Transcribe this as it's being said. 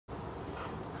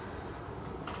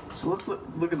So let's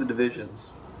look at the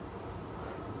divisions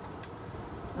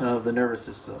of the nervous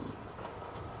system.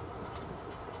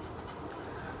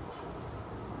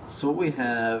 So what we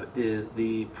have is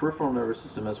the peripheral nervous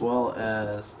system as well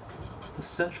as the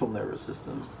central nervous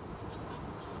system.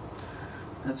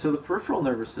 And so the peripheral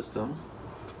nervous system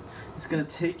is going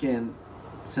to take in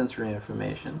sensory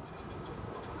information,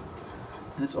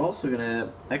 and it's also going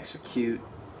to execute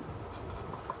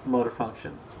motor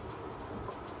function.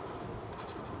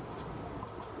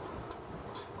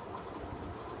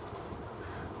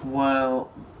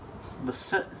 While the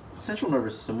central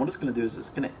nervous system, what it's going to do is it's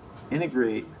going to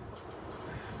integrate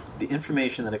the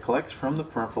information that it collects from the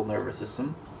peripheral nervous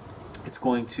system. It's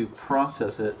going to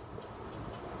process it,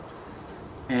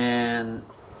 and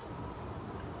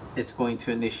it's going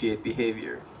to initiate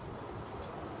behavior.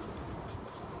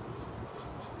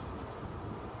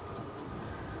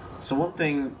 So one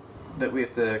thing that we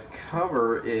have to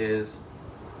cover is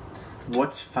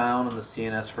what's found in the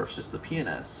CNS versus the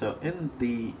PNS. So in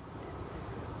the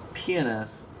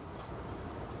PNS,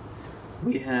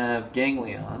 we have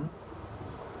ganglion,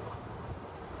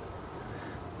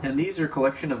 and these are a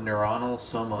collection of neuronal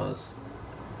somas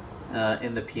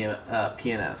in the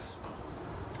PNS.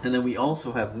 And then we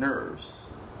also have nerves.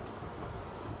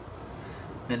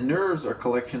 And nerves are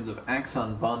collections of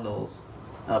axon bundles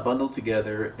bundled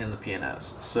together in the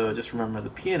PNS. So just remember, the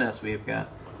PNS, we've got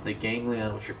the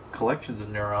ganglion, which are collections of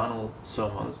neuronal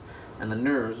somas, and the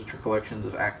nerves, which are collections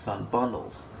of axon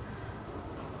bundles.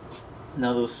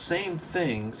 Now those same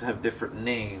things have different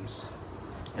names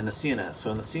in the CNS.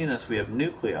 So in the CNS we have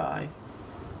nuclei,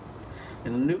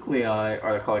 and the nuclei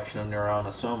are the collection of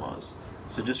neuronosomas.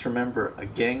 So just remember, a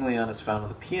ganglion is found in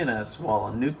the PNS, while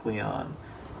a nuclei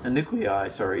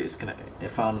is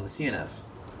found in the CNS.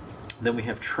 Then we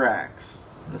have tracts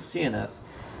in the CNS,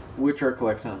 which are a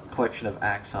collection of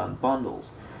axon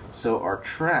bundles. So our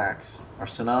tracts are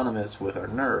synonymous with our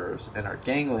nerves, and our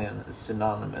ganglion is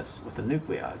synonymous with the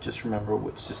nuclei. Just remember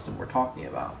which system we're talking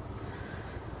about.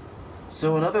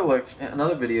 So in other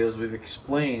videos, we've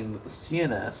explained that the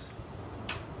CNS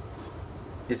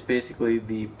is basically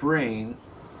the brain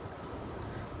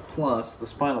plus the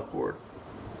spinal cord.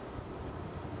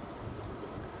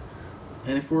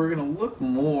 And if we're going to look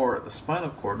more at the spinal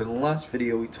cord, in the last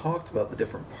video we talked about the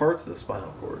different parts of the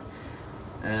spinal cord.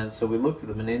 And so we looked at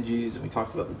the meninges, and we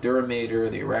talked about the dura mater,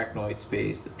 the arachnoid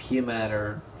space, the pia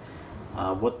mater,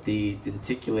 what the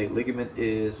denticulate ligament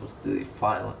is, what's the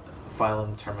filum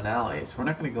terminale. So we're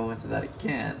not going to go into that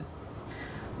again.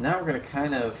 Now we're going to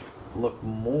kind of look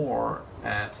more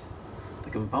at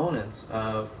the components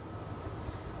of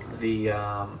the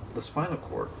spinal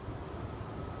cord.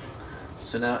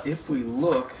 So now if we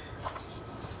look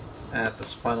at the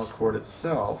spinal cord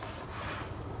itself,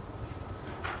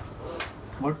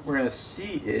 what we're going to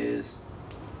see is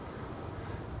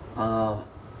the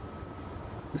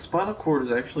spinal cord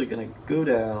is actually going to go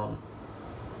down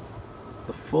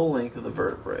the full length of the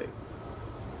vertebrae.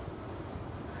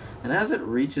 And as it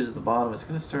reaches the bottom, it's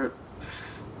going to start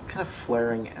kind of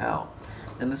flaring out.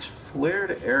 And this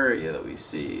flared area that we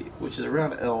see, which is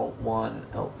around L1,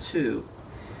 L2,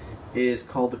 is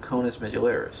called the conus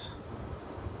medullaris.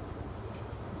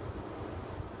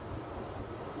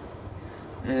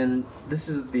 And this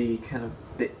is the kind of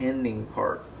the ending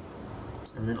part.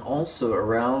 And then also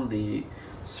around the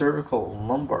cervical and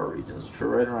lumbar regions, which are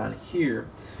right around here,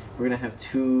 we're going to have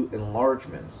two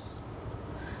enlargements.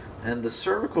 And the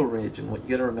cervical region, what you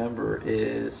got to remember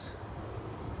is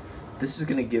this is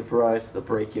going to give rise to the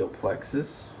brachial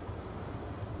plexus.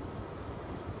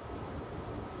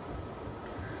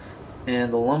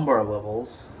 And the lumbar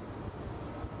levels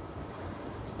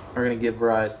are going to give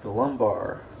rise to the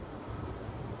lumbar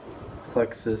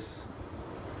plexus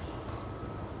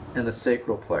and the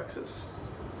sacral plexus.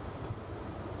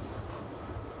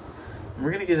 And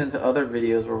we're going to get into other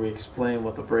videos where we explain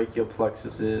what the brachial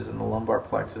plexus is and the lumbar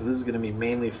plexus. This is going to be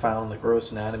mainly found in the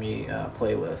gross anatomy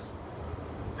playlist.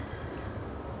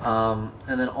 And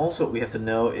then also what we have to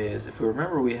know is, if we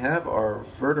remember, we have our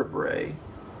vertebrae,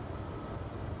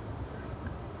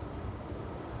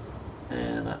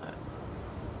 and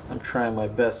I'm trying my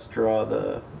best to draw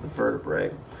the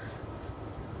vertebrae.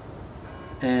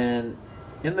 And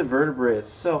in the vertebrae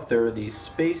itself, there are these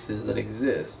spaces that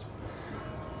exist,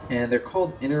 and they're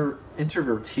called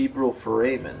intervertebral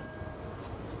foramen.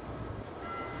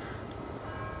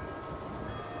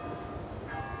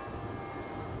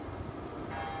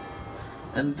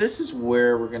 And this is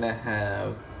where we're going to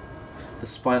have the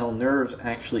spinal nerves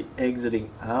actually exiting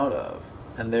out of,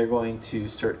 and they're going to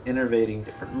start innervating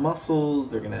different muscles.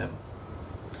 They're going to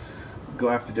go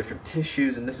after different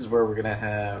tissues, and this is where we're going to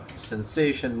have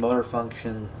sensation, motor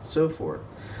function, and so forth.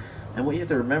 And what you have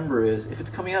to remember is, if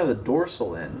it's coming out of the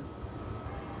dorsal end,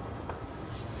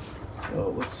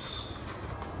 so let's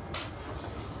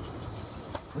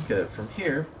look at it from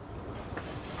here.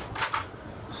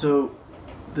 So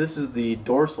this is the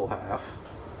dorsal half,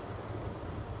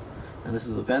 and this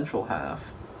is the ventral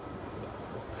half.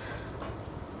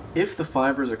 If the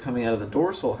fibers are coming out of the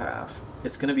dorsal half,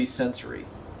 it's going to be sensory.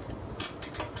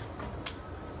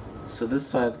 So this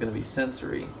side is going to be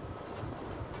sensory.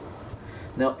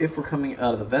 Now, if we're coming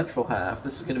out of the ventral half,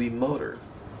 this is going to be motor.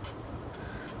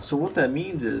 So what that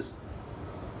means is,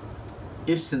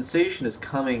 if sensation is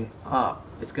coming up,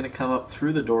 it's going to come up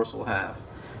through the dorsal half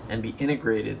and be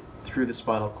integrated through the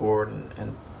spinal cord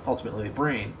and ultimately the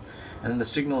brain. And then the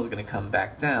signal is going to come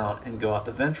back down and go out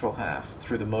the ventral half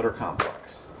through the motor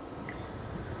complex.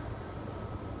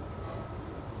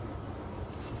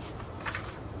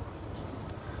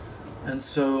 And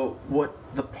so what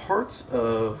the parts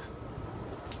of,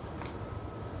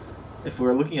 if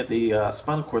we're looking at the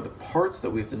spinal cord, the parts that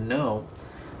we have to know,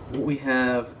 what we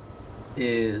have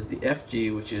is the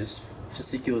FG, which is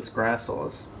fasciculus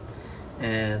gracilis,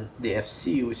 and the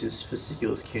FC, which is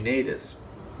fasciculus cunatus.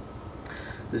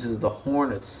 This is the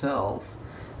horn itself,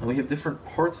 and we have different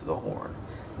parts of the horn.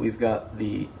 We've got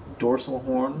the dorsal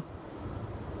horn,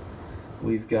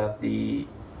 we've got the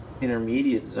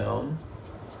intermediate zone,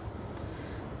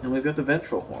 and we've got the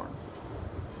ventral horn.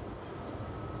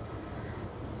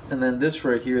 And then this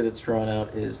right here that's drawn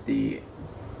out is the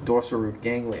dorsal root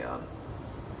ganglion.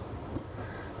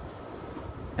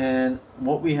 And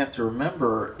what we have to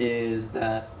remember is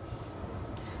that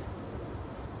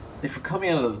if we're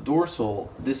coming out of the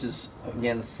dorsal, this is,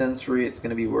 again, sensory. It's going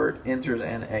to be where it enters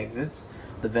and exits.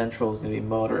 The ventral is going to be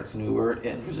motor. It's going to be where it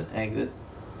enters and exits.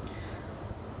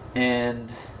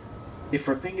 And if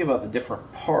we're thinking about the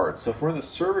different parts, so if we're in the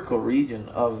cervical region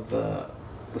of the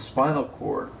spinal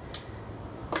cord,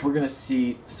 we're going to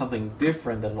see something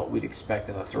different than what we'd expect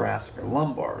in the thoracic or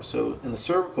lumbar. So in the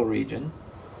cervical region,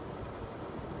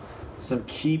 some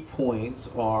key points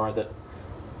are that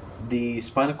the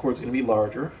spinal cord is going to be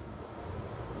larger.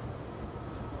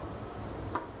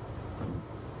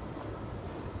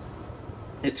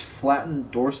 It's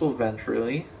flattened dorsal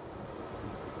ventrally.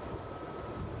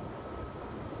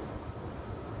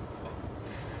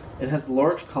 It has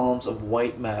large columns of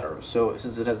white matter. So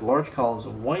since it has large columns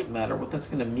of white matter, what that's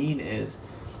going to mean is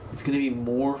it's going to be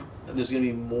more, there's going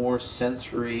to be more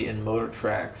sensory and motor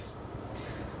tracts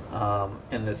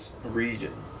in this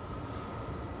region.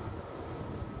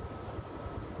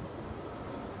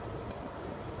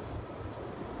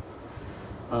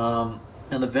 And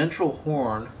the ventral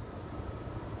horn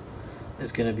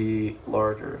is going to be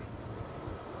larger.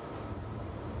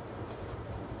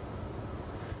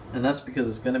 And that's because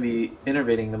it's going to be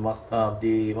innervating the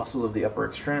muscles of the upper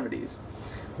extremities.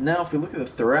 Now, if we look at the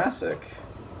thoracic,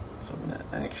 so I'm going to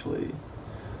actually,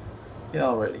 yeah,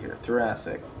 I'll write it here,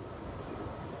 thoracic.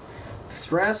 The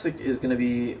thoracic is going to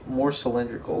be more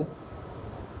cylindrical.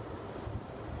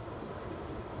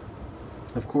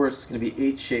 Of course, it's going to be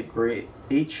H-shaped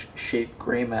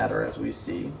gray matter, as we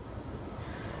see.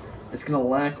 It's going to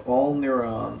lack all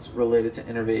neurons related to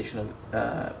innervation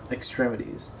of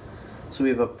extremities. So we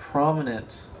have a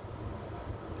prominent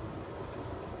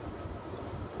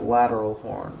lateral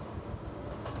horn.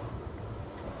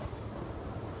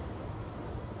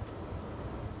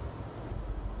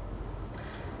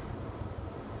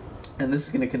 And this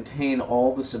is going to contain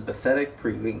all the sympathetic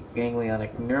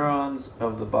preganglionic neurons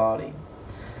of the body.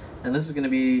 And this is going to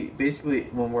be basically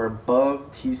when we're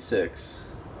above T6.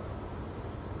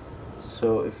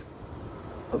 So if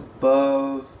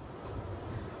above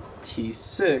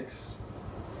T6,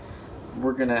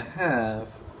 we're going to have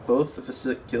both the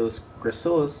fasciculus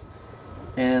gracilis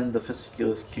and the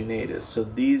fasciculus cunatus. So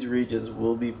these regions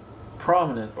will be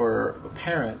prominent or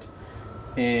apparent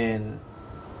in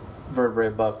vertebrae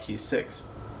above T6.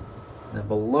 Now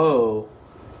below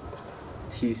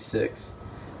T6,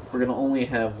 we're going to only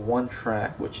have one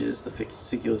tract, which is the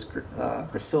fasciculus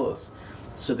gracilis.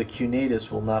 So the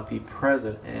cunatus will not be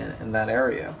present in that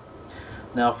area.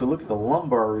 Now if we look at the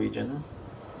lumbar region,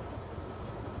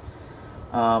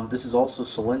 this is also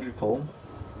cylindrical.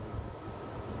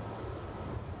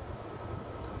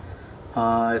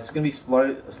 It's going to be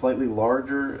slightly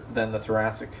larger than the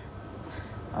thoracic.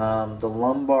 The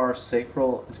lumbar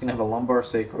sacral, it's going to have a lumbar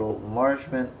sacral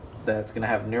enlargement that's going to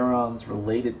have neurons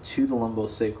related to the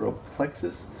lumbosacral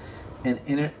plexus and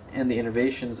the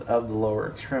innervations of the lower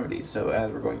extremities. So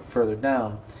as we're going further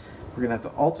down, we're going to have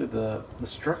to alter the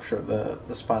structure of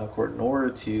the spinal cord in order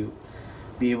to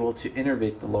be able to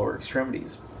innervate the lower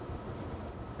extremities.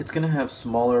 It's going to have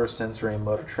smaller sensory and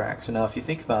motor tracts. So now if you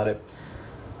think about it,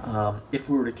 if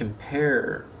we were to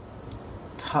compare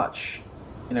touch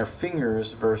in our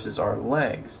fingers versus our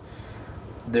legs,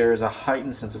 there is a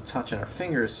heightened sense of touch in our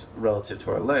fingers relative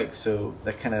to our legs, so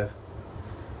that kind of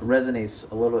resonates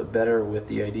a little bit better with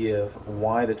the idea of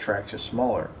why the tracts are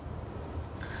smaller.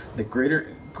 The gray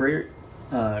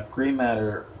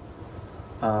matter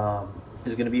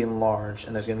is going to be enlarged,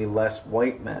 and there's going to be less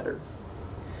white matter.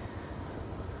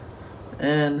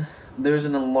 And there's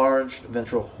an enlarged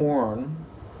ventral horn,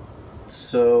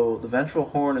 so the ventral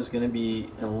horn is going to be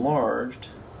enlarged,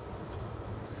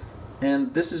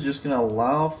 and this is just going to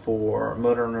allow for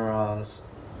motor neurons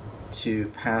to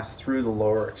pass through the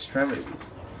lower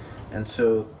extremities. And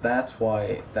so that's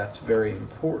why that's very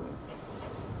important.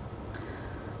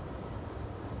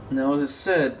 Now, as I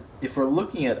said, if we're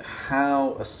looking at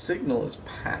how a signal is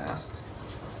passed,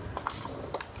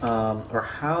 or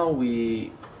how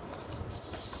we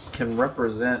can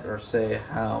represent or say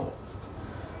how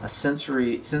a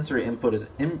sensory input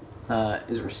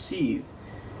is received,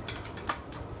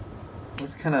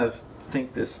 let's kind of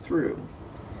think this through.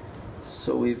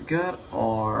 So we've got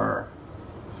our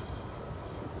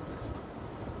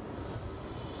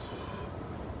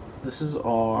this is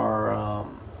our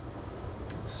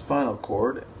spinal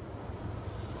cord,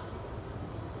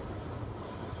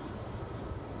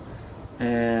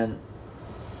 and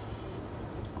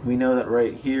we know that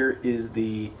right here is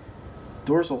the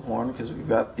dorsal horn because we've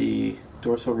got the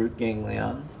dorsal root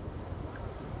ganglion,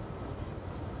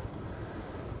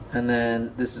 and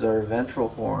then this is our ventral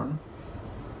horn,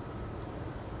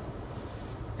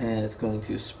 and it's going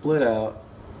to split out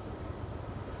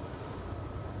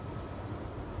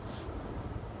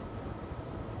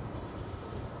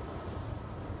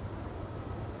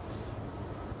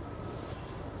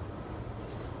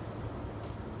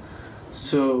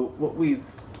So what we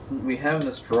have in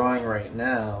this drawing right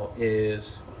now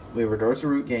is we have our dorsal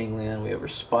root ganglion, we have our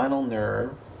spinal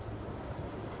nerve,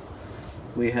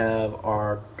 we have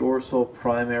our dorsal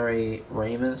primary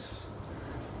ramus,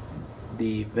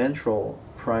 the ventral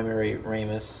primary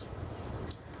ramus,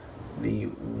 the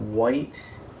white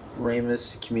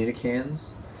ramus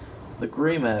communicans, the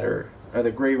gray matter, or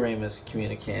the gray ramus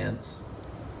communicans.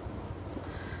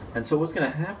 And so what's going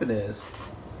to happen is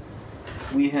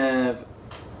we have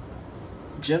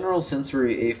general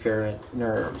sensory afferent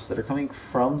nerves that are coming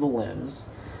from the limbs,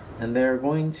 and they're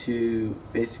going to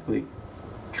basically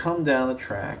come down the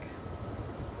track,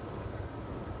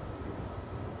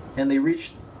 and they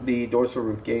reach the dorsal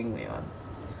root ganglion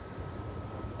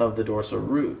of the dorsal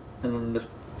root, and then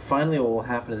finally what will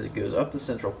happen is it goes up the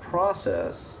central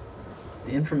process,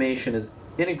 the information is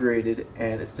integrated,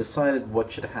 and it's decided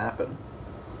what should happen.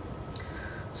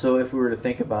 So if we were to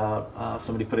think about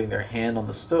somebody putting their hand on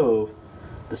the stove,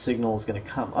 the signal is going to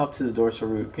come up to the dorsal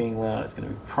root ganglion, it's going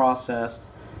to be processed,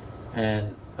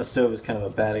 and a stove is kind of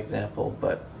a bad example,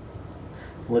 but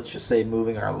let's just say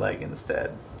moving our leg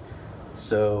instead.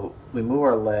 So we move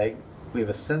our leg, we have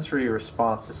a sensory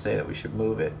response to say that we should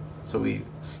move it. So we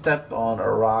stepped on a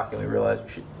rock and we realized we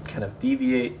should kind of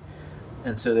deviate,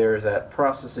 and so there's that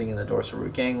processing in the dorsal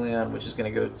root ganglion, which is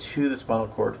going to go to the spinal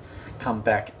cord, come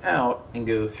back out, and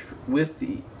go with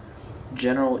the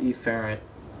general efferent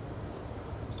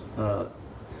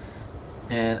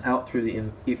and out through the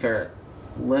efferent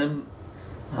limb,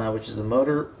 which is the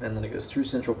motor, and then it goes through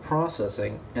central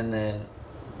processing, and then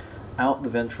out the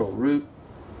ventral root,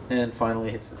 and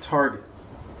finally hits the target.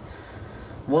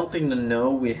 One thing to know,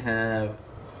 we have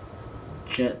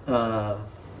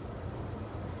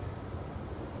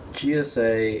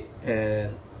GSA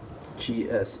and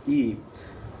GSE,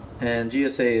 and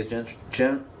GSA is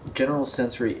general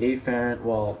sensory afferent,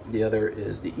 while the other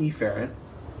is the efferent.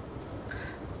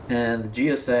 And the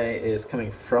GSA is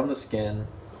coming from the skin,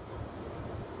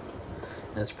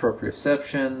 and it's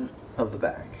proprioception of the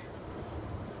back.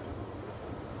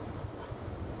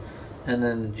 And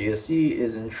then the GSE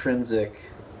is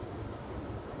intrinsic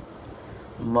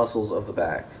muscles of the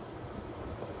back.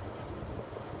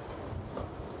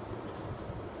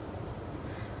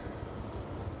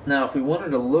 Now, if we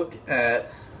wanted to look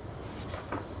at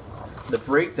the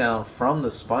breakdown from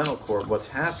the spinal cord, what's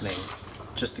happening,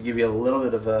 just to give you a little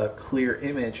bit of a clear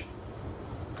image,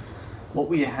 what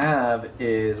we have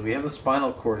is we have the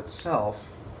spinal cord itself.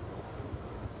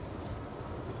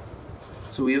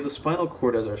 So we have the spinal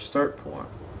cord as our start point.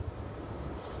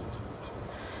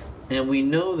 And we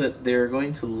know that they're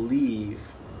going to leave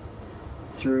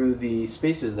through the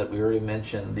spaces that we already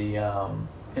mentioned, the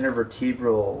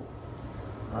intervertebral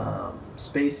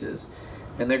spaces,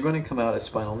 and they're going to come out as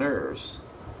spinal nerves.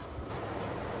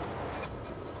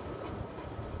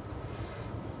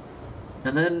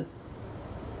 And then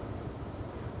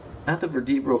at the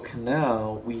vertebral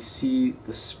canal, we see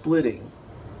the splitting.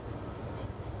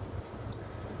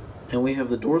 And we have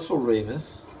the dorsal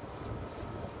ramus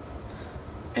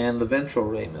and the ventral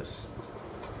ramus.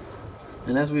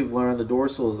 And as we've learned, the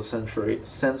dorsal is the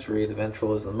sensory, the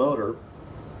ventral is the motor.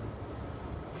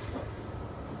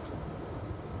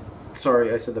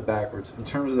 Sorry, I said that backwards. In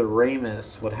terms of the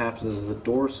ramus, what happens is the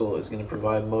dorsal is going to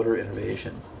provide motor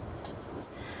innervation.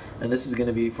 And this is going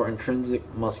to be for intrinsic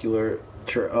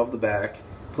musculature of the back,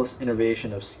 plus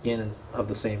innervation of skin of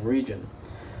the same region.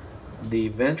 The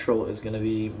ventral is going to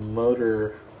be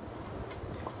motor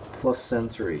plus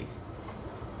sensory.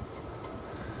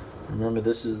 Remember,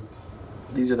 these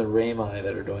are the rami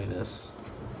that are doing this.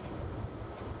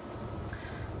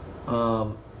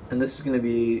 And this is going to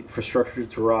be for structures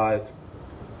derived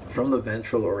from the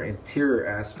ventral or anterior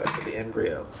aspect of the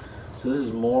embryo. So this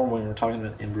is more when we're talking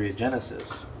about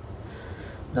embryogenesis.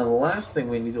 Now the last thing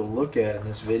we need to look at in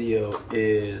this video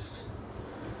is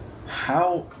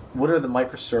what are the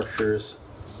microstructures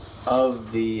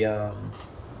of the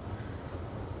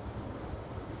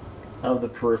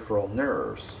peripheral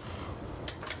nerves.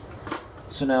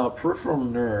 So now a peripheral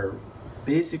nerve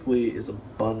basically is a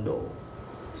bundle.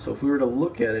 So if we were to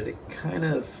look at it,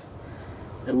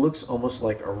 it looks almost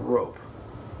like a rope.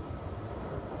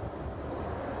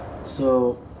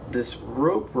 So this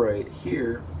rope right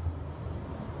here,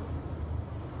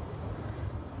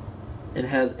 it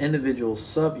has individual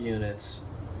subunits,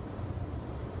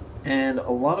 and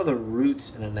a lot of the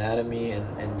roots in anatomy,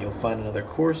 and you'll find in other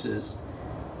courses,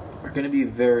 are going to be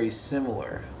very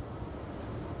similar.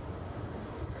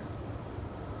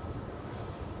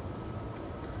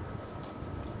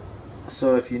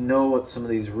 So if you know what some of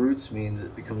these roots means,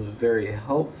 it becomes very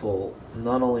helpful,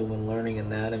 not only when learning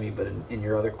anatomy, but in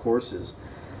your other courses.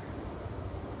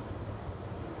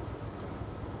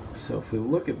 So if we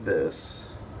look at this,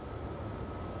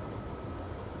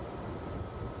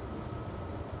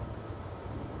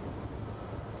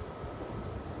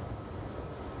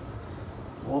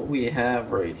 what we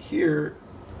have right here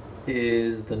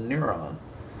is the neuron.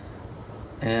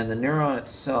 And the neuron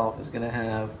itself is going to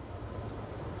have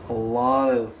a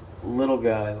lot of little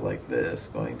guys like this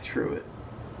going through it.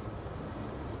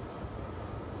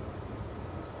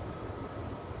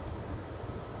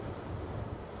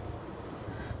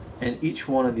 And each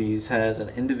one of these has an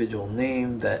individual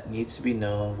name that needs to be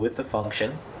known with the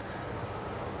function.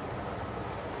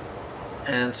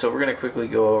 And so we're going to quickly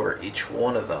go over each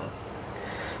one of them.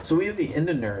 So we have the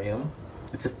endoneurium.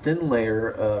 It's a thin layer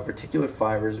of reticular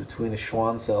fibers between the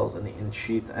Schwann cells and the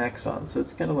in-sheath axon. So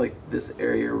it's kind of like this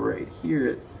area right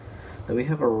here that we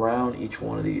have around each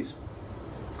one of these.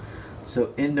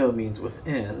 So endo means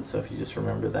within, so if you just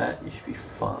remember that, you should be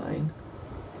fine.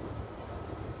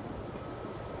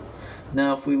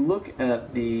 Now if we look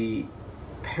at the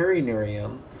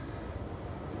perineurium,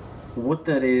 what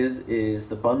that is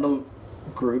the bundle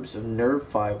groups of nerve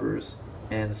fibers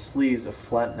and sleeves of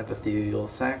flattened epithelial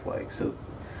sac-like. So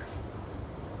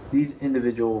these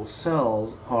individual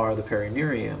cells are the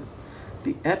perineurium.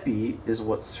 The epi is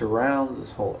what surrounds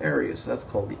this whole area, so that's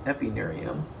called the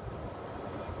epineurium.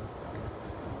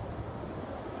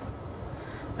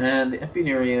 And the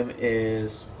epineurium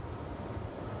is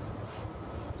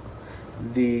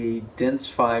the dense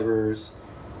fibers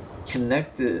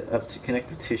connected up to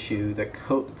connective tissue that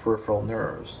coat the peripheral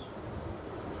nerves.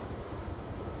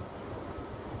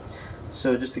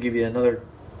 So just to give you another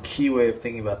key way of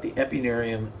thinking about the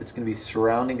epineurium, it's going to be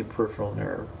surrounding the peripheral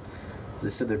nerve. As I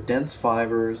said, they're dense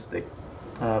fibers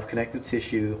of connective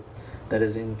tissue that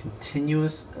is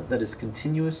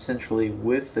continuous centrally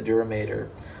with the dura mater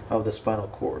of the spinal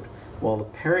cord. While the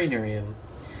perineurium,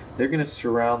 they're going to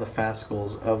surround the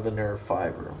fascicles of the nerve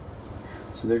fiber.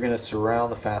 So they're going to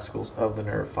surround the fascicles of the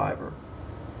nerve fiber,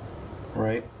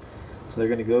 right? So they're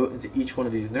going to go into each one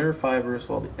of these nerve fibers,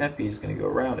 while the epi is going to go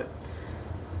around it.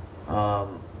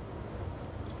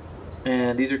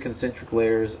 And these are concentric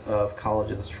layers of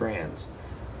collagen strands.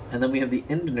 And then we have the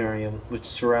endoneurium, which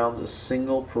surrounds a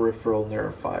single peripheral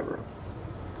nerve fiber.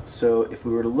 So if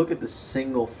we were to look at the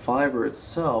single fiber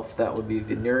itself, that would be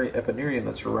the epineurium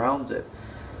that surrounds it.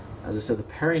 As I said, the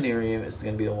perineurium is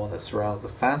going to be the one that surrounds the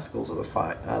fascicles of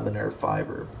the nerve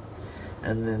fiber.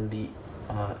 And then the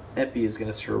epi is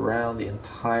going to surround the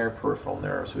entire peripheral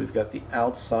nerve. So we've got the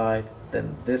outside,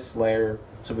 then this layer.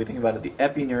 So if we think about it, the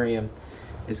epineurium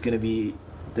is going to be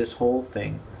this whole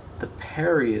thing. The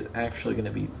peri is actually going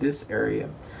to be this area.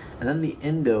 And then the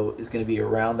endo is going to be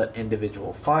around that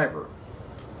individual fiber.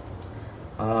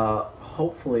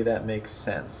 Hopefully that makes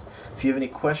sense. If you have any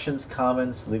questions,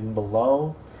 comments, leave them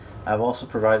below. I've also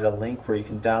provided a link where you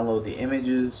can download the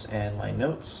images and my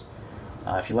notes.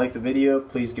 If you like the video,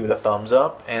 please give it a thumbs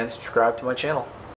up and subscribe to my channel.